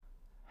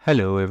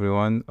Hello,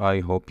 everyone. I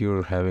hope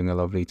you're having a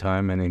lovely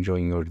time and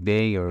enjoying your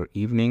day or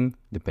evening,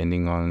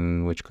 depending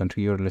on which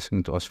country you're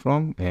listening to us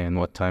from and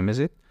what time is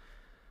it.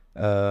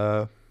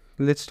 Uh,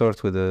 let's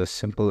start with a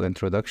simple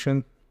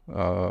introduction.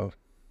 Uh,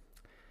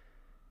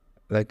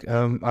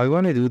 I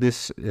want to do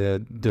this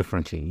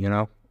differently,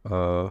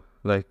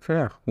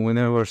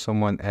 whenever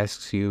someone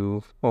asks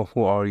you, "Oh,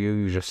 who are you?"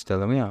 You just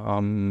tell them,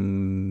 "Yeah,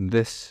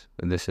 this.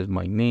 This is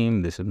my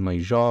name. This is my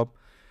job,"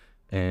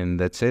 and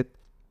that's it.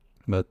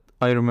 But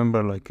I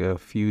remember like a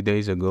few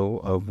days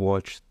ago, I've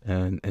watched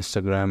an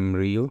Instagram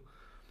reel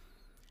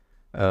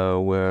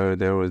where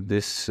there was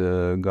this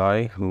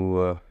guy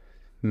who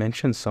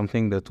mentioned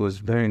something that was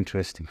very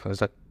interesting. It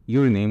was like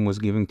your name was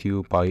given to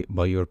you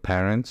by your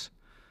parents,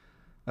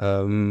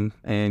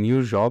 and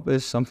your job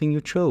is something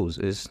you chose.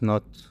 It's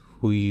not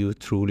who you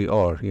truly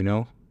are,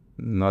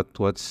 not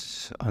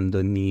what's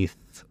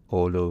underneath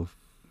all of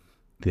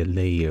the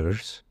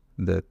layers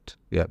that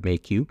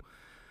make you.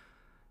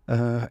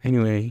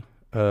 Anyway,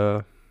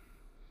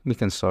 we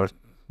can start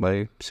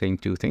by saying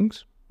two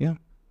things,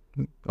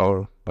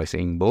 or by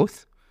saying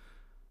both.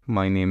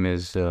 My name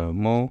is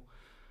Mo.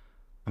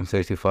 I'm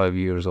 35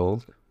 years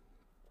old.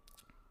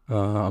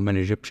 I'm an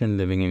Egyptian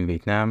living in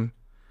Vietnam.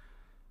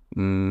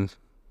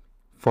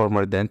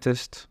 Former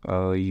dentist.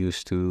 I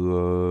used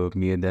to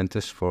be a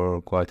dentist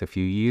for quite a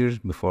few years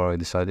before I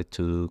decided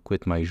to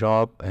quit my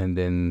job and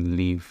then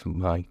leave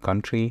my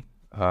country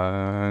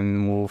and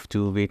move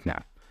to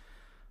Vietnam.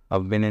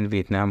 I've been in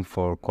Vietnam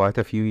for quite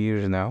a few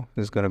years now.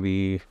 It's gonna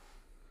be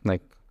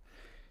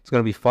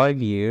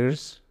 5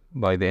 years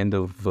by the end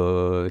of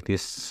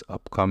this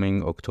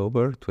upcoming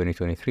October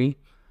 2023.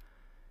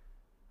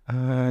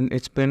 And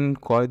it's been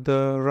quite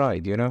the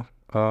ride,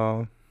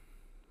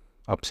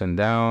 ups and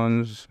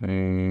downs,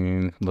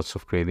 and lots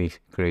of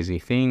crazy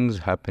things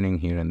happening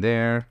here and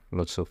there,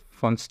 lots of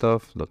fun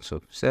stuff, lots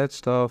of sad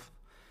stuff,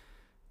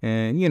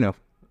 and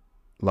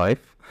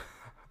life.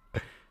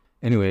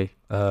 Anyway,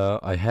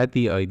 I had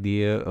the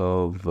idea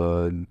of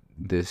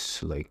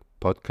this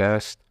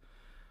podcast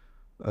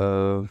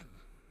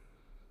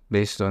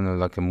based on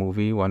a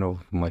movie, one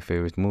of my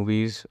favorite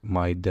movies,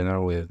 My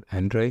Dinner with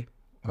Andre.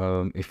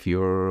 If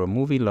you're a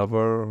movie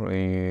lover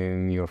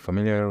and you're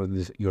familiar with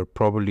this,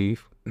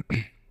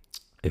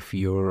 if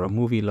you're a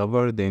movie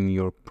lover, then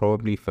you're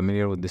probably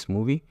familiar with this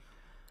movie.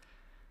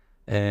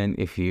 And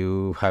if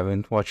you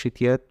haven't watched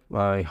it yet,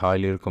 I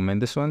highly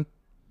recommend this one.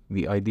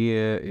 The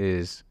idea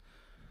is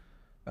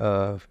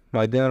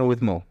My Dinner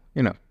with Mo,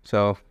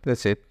 so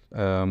that's it.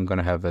 I'm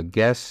gonna have a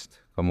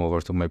guest come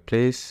over to my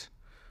place.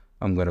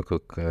 I'm gonna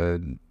cook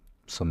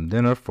some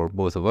dinner for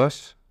both of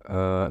us.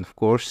 Of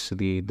course,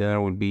 the dinner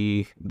will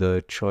be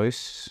the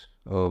choice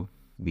of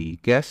the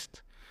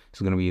guest.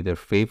 It's gonna be their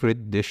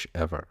favorite dish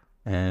ever.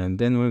 And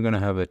then we're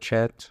gonna have a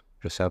chat,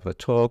 just have a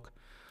talk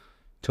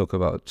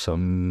about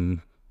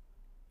some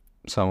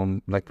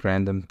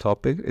random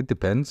topic. It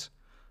depends.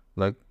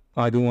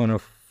 I don't want to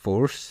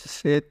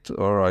force it,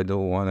 or I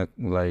don't want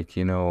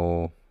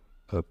to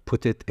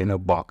put it in a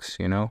box.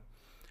 I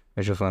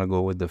just want to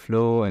go with the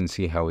flow and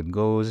see how it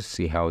goes,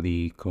 see how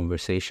the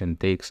conversation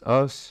takes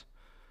us.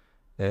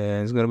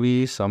 And it's going to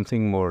be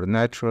something more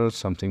natural,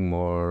 something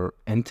more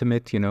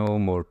intimate,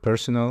 more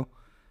personal.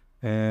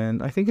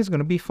 And I think it's going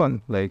to be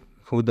fun.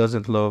 Who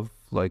doesn't love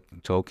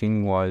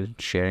talking while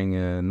sharing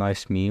a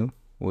nice meal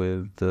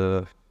with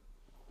a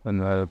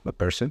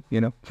person,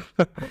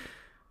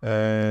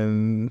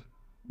 And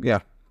yeah,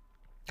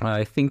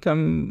 I think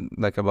I'm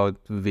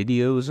about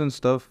videos and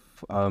stuff.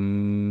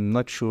 I'm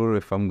not sure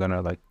if I'm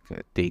gonna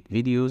take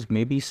videos,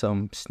 maybe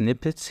some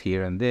snippets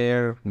here and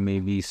there,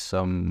 maybe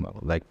some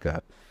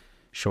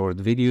short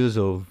videos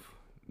of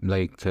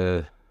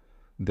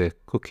the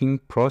cooking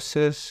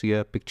process,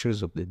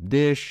 pictures of the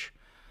dish,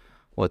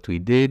 what we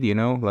did,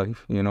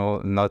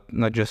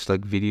 not just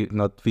video,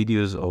 not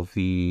videos of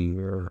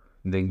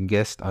the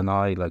guest and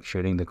I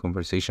sharing the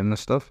conversation and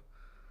stuff.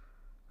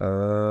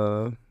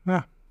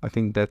 I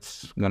think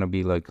that's gonna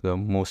be the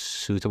most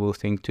suitable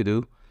thing to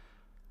do.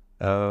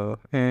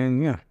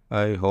 And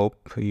I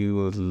hope you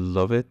will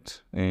love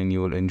it and you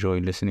will enjoy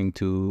listening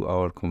to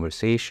our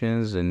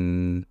conversations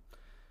and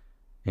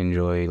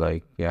enjoy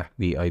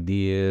the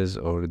ideas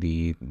or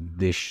the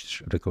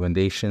dish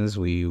recommendations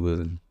we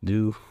will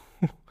do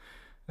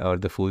or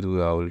the food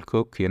I will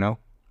cook,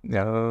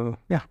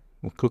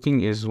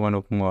 Cooking is one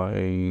of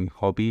my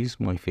hobbies,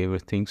 my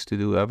favorite things to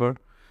do ever.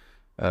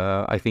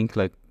 I think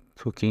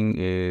cooking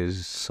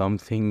is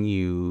something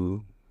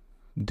you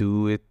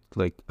do it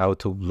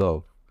out of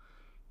love,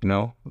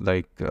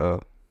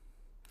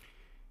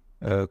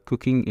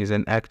 cooking is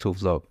an act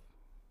of love,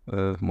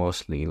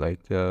 mostly.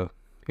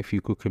 If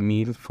you cook a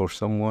meal for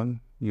someone,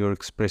 you're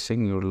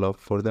expressing your love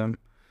for them.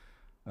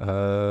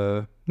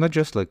 Not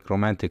just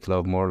romantic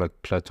love, more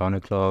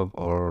platonic love,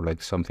 or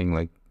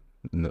something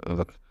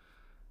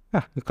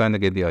you kind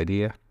of get the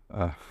idea.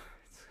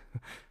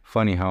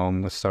 Funny how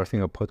I'm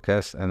starting a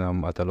podcast and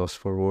I'm at a loss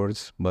for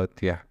words,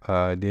 but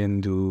I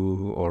didn't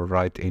do or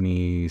write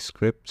any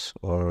scripts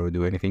or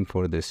do anything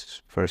for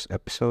this first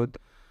episode.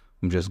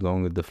 I'm just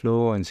going with the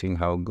flow and seeing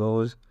how it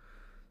goes,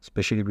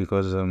 especially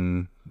because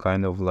I'm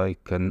kind of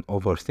like an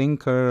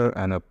overthinker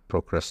and a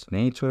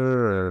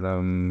procrastinator. And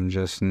I'm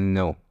just,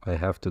 no, I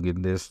have to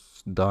get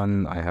this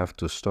done. I have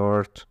to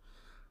start.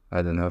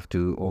 I don't have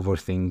to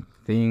overthink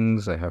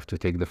things. I have to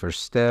take the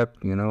first step,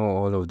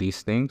 all of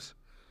these things.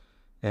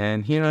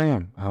 And here I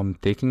am. I'm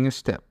taking a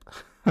step.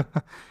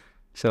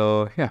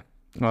 So, yeah.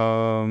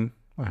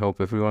 I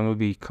hope everyone will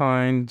be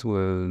kind,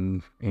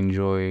 will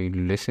enjoy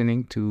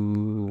listening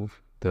to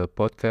the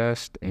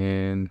podcast.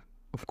 And,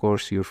 of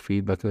course, your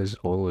feedback is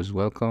always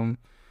welcome.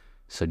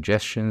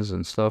 Suggestions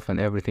and stuff and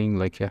everything,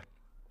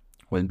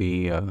 will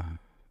be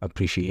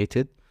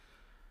appreciated.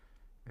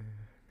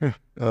 Yeah.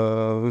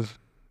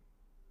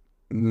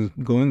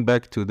 Going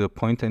back to the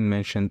point I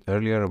mentioned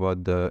earlier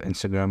about the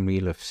Instagram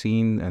reel I've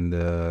seen, and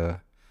the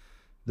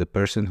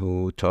person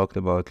who talked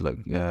about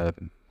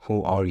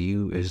who are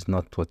you is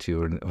not what's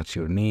your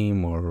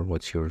name or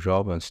what's your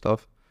job and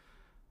stuff.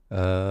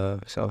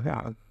 So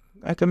yeah,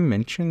 I can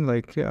mention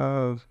I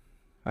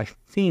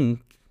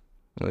think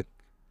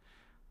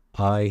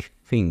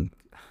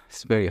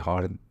it's very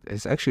hard.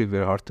 It's actually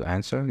very hard to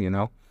answer.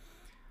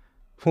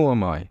 Who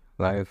am I?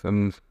 I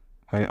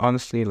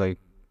honestly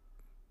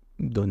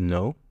don't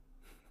know.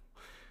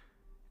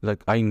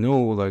 I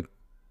know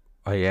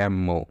I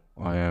am Mo.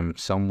 I am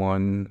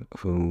someone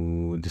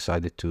who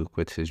decided to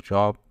quit his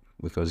job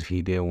because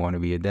he didn't want to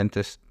be a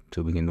dentist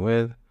to begin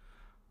with.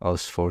 I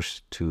was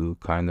forced to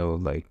kind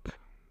of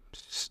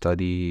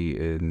study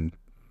in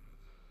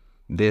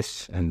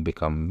this and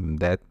become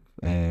that,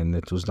 and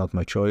it was not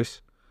my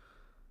choice.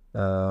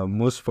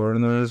 Most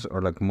foreigners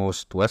or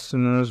most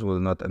Westerners will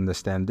not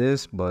understand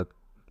this, but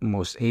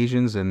most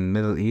Asians and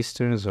Middle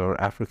Easterns or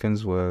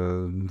Africans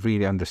will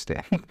really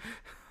understand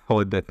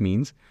what that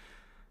means.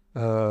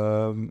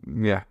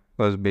 Yeah,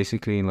 because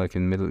basically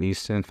in Middle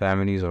Eastern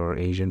families or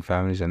Asian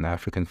families and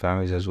African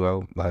families as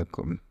well,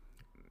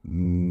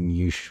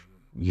 you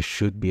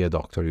should be a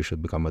doctor. You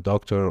should become a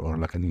doctor or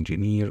an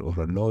engineer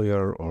or a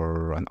lawyer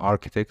or an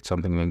architect,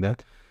 something like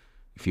that.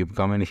 If you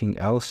become anything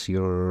else,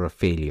 you're a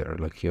failure.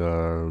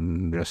 You're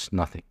just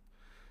nothing.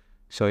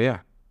 So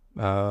yeah.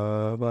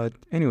 But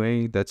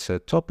anyway, that's a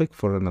topic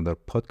for another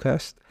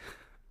podcast.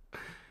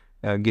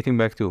 Getting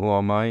back to who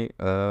am I,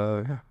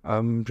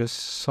 I'm just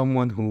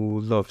someone who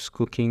loves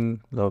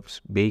cooking,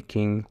 loves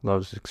baking,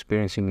 loves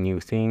experiencing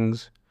new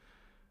things,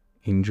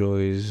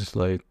 enjoys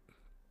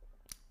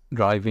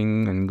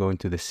driving and going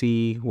to the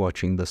sea,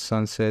 watching the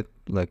sunset,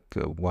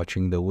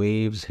 watching the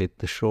waves hit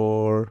the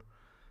shore,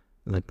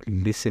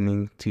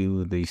 listening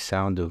to the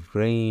sound of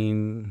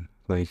rain,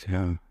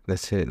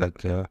 that's it,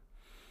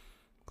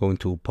 going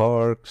to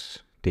parks,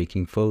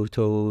 taking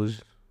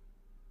photos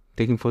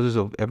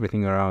of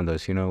everything around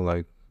us,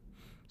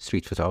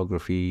 street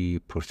photography,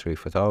 portrait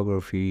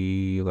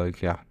photography,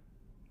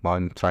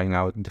 I'm trying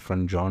out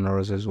different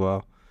genres as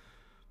well,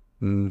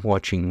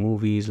 watching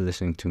movies,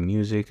 listening to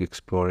music,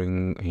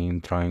 exploring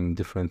and trying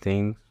different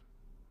things.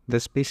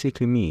 That's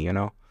basically me,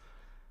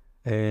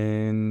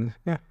 and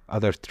yeah,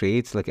 other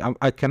traits,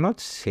 I cannot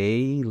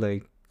say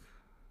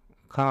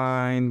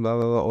kind, blah,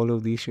 blah, blah, all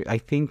of these shit. I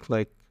think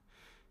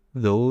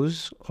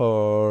those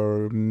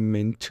are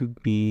meant to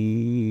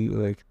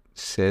be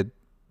said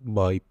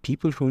by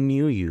people who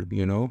knew you,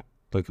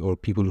 or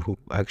people who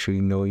actually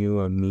know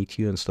you and meet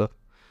you and stuff.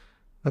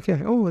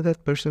 Okay, oh,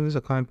 that person is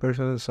a kind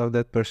person, so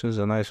that person is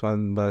a nice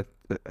one. But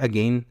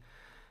again,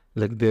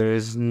 there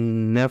is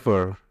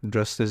never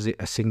just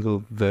a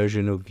single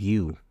version of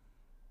you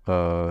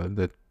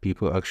that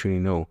people actually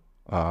know.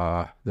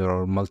 There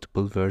are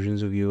multiple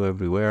versions of you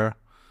everywhere.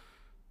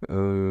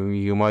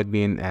 You might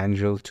be an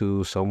angel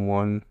to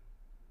someone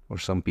or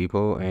some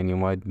people, and you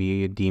might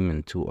be a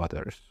demon to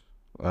others.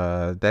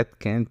 That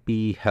can't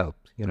be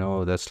helped,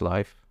 that's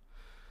life.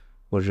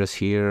 We're just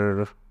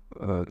here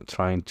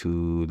trying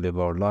to live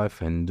our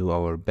life and do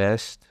our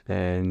best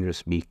and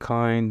just be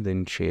kind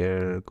and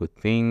share good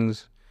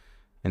things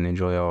and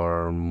enjoy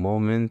our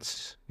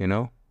moments,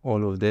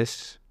 all of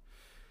this.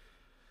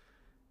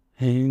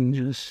 And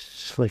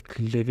just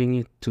living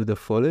it to the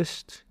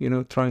fullest,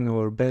 trying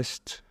our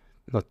best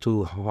not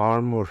to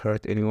harm or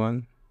hurt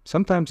anyone.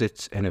 Sometimes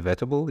it's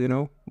inevitable,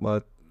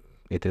 but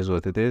it is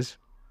what it is.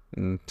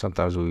 And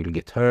sometimes we will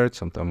get hurt.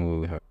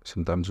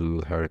 Sometimes we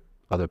will hurt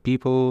other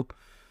people.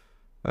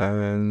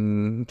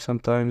 And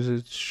sometimes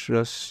it's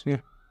just,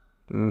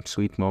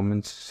 sweet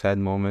moments, sad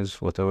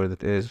moments, whatever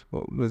that is.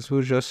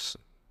 We're just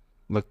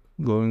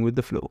going with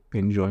the flow,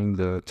 enjoying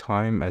the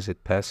time as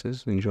it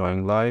passes,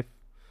 enjoying life,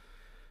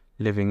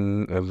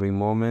 living every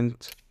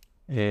moment.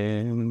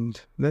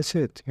 And that's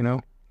it,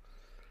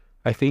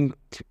 I think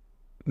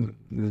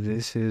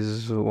this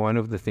is one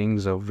of the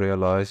things I've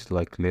realized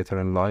later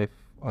in life.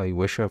 I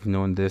wish I've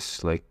known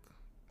this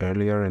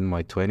earlier in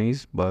my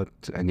 20s, but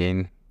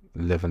again,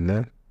 live and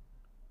learn.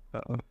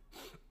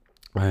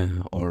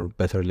 Or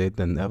better late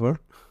than never.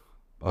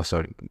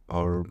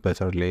 Or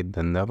better late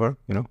than never,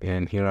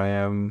 And here I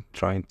am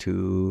trying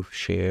to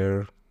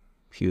share a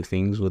few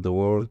things with the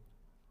world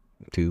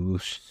to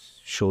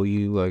show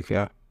you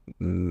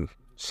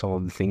some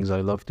of the things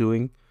I love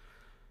doing.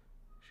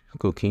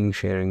 Cooking,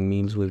 sharing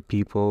meals with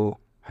people,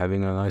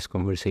 having a nice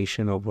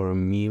conversation over a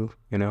meal,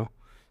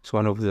 it's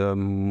one of the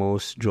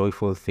most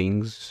joyful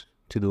things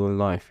to do in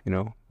life,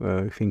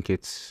 I think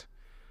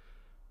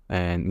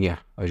and yeah,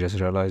 I just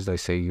realized I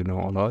say a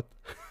lot.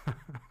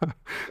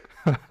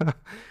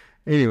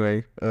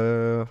 Anyway,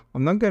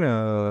 I'm not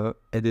gonna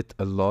edit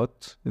a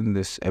lot in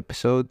this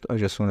episode. I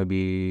just want to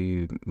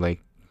be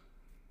like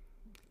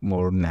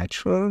more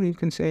natural, you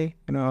can say.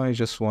 I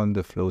just want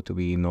the flow to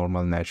be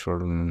normal,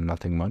 natural, and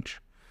nothing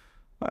much.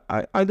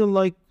 I don't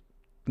like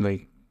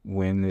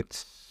when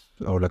it's,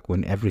 or like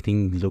when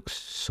everything looks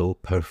so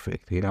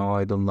perfect,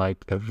 I don't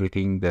like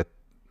everything that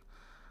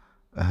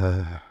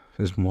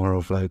is more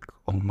of like,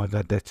 oh my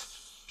god,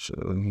 that's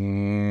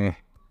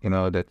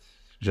that's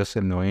just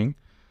annoying.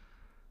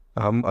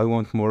 I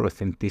want more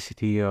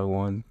authenticity. I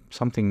want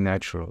something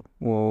natural.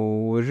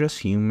 Well, we're just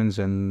humans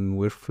and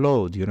we're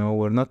flawed,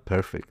 we're not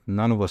perfect.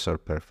 None of us are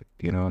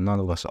perfect, none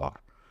of us are.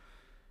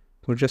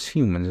 We're just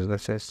humans,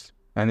 that's it.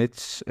 And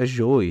it's a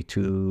joy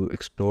to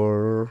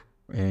explore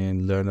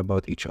and learn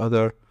about each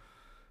other.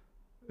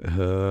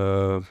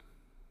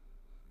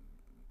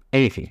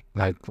 Anything,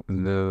 like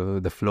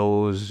the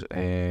flows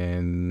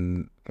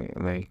and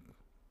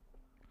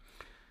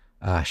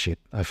shit,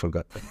 I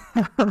forgot.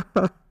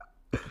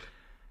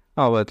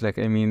 Oh, but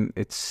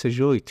it's a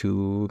joy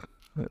to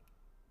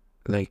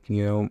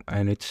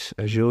and it's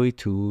a joy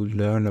to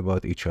learn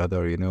about each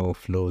other,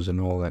 flows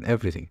and all and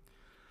everything.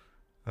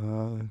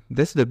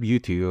 That's the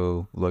beauty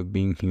of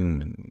being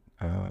human.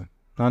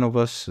 None of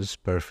us is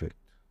perfect.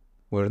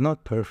 We're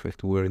not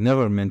perfect. We're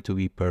never meant to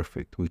be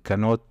perfect. We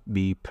cannot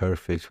be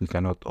perfect. We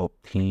cannot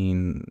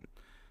obtain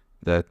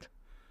that.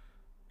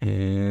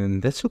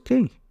 And that's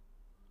okay.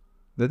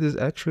 That is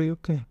actually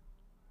okay.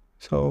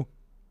 So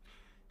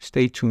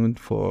stay tuned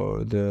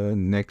for the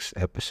next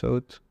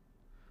episode.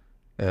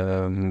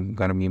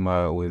 Gonna be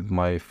with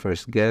my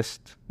first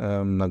guest.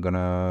 I'm not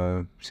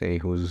gonna say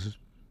who's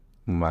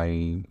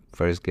my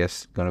first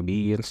guest gonna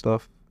be and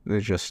stuff.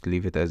 Let's just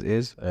leave it as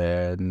is,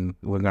 and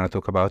we're gonna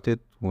talk about it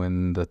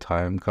when the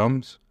time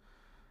comes.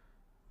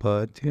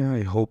 But yeah,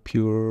 I hope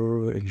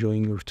you're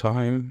enjoying your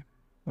time,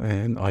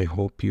 and I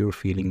hope you're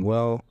feeling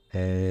well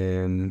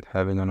and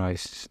having a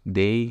nice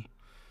day.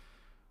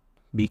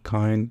 Be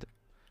kind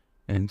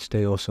and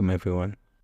stay awesome, everyone.